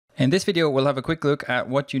In this video, we'll have a quick look at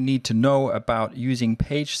what you need to know about using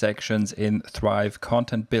page sections in Thrive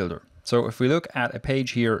Content Builder. So if we look at a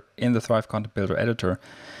page here in the Thrive Content Builder editor,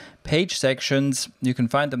 page sections, you can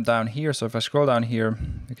find them down here. So if I scroll down here,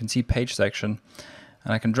 you can see page section,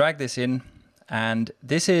 and I can drag this in, and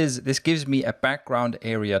this gives me a background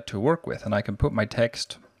area to work with, and I can put my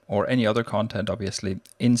text or any other content, obviously,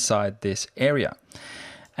 inside this area.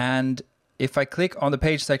 And if I click on the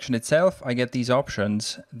page section itself, I get these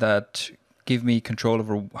options that give me control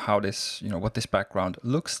over how this, what this background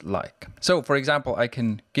looks like. So for example, I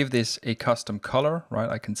can give this a custom color, right?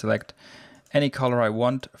 I can select any color I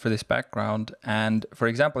want for this background. And for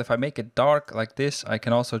example, if I make it dark like this, I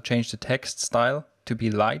can also change the text style to be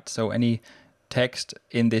light. So any text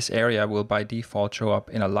in this area will by default show up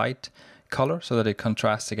in a light color so that it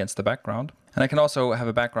contrasts against the background. And I can also have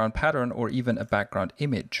a background pattern or even a background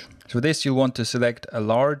image. So for this, you'll want to select a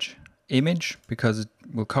large image because it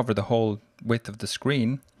will cover the whole width of the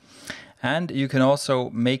screen. And you can also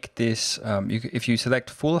make this, if you select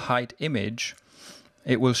full height image,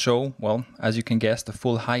 it will show, well, as you can guess, the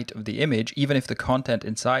full height of the image, even if the content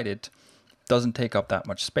inside it doesn't take up that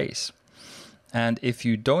much space. And if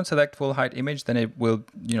you don't select full height image, then it will,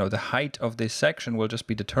 the height of this section will just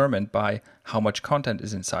be determined by how much content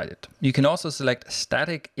is inside it. You can also select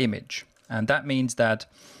static image, and that means that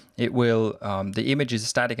it will, the image is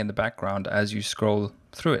static in the background as you scroll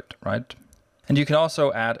through it, right? And you can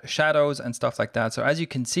also add shadows and stuff like that. So as you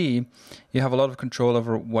can see, you have a lot of control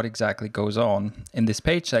over what exactly goes on in this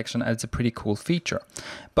page section, and it's a pretty cool feature.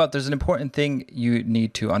 But there's an important thing you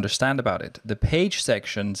need to understand about it. The page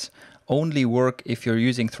sections only work if you're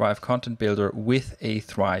using Thrive Content Builder with a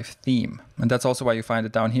Thrive theme. And that's also why you find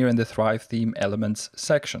it down here in the Thrive theme elements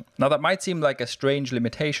section. Now that might seem like a strange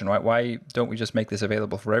limitation, right? Why don't we just make this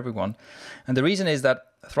available for everyone? And the reason is that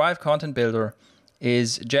Thrive Content Builder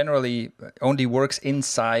is generally only works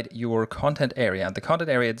inside your content area. And the content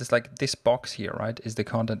area, just like this box here, right, is the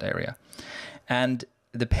content area. And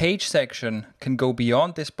the page section can go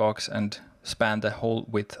beyond this box and span the whole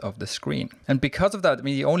width of the screen. And because of that, I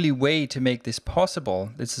mean, the only way to make this possible,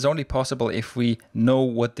 this is only possible if we know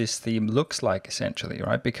what this theme looks like, essentially,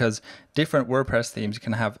 right? Because different WordPress themes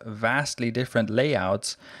can have vastly different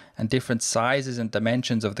layouts and different sizes and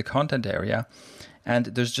dimensions of the content area. And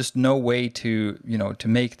there's just no way to, to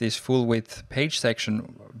make this full width page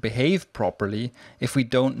section behave properly if we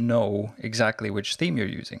don't know exactly which theme you're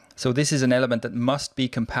using. So this is an element that must be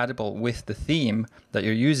compatible with the theme that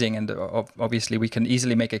you're using. And obviously we can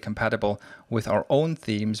easily make it compatible with our own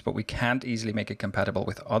themes, but we can't easily make it compatible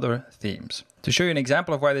with other themes. To show you an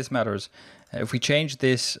example of why this matters, if we change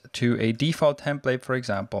this to a default template, for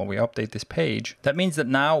example, we update this page, that means that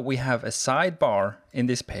now we have a sidebar in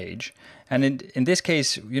this page. And in this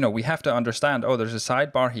case, we have to understand, oh, there's a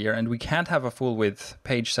sidebar here, and we can't have a full width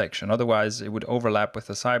page section. Otherwise, it would overlap with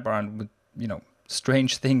the sidebar and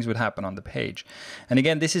strange things would happen on the page. And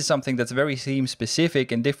again, this is something that's very theme specific,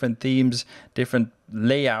 and different themes, different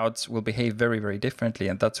layouts will behave very, very differently.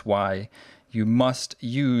 And that's why you must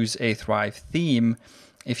use a Thrive theme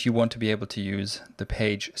if you want to be able to use the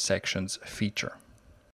page sections feature.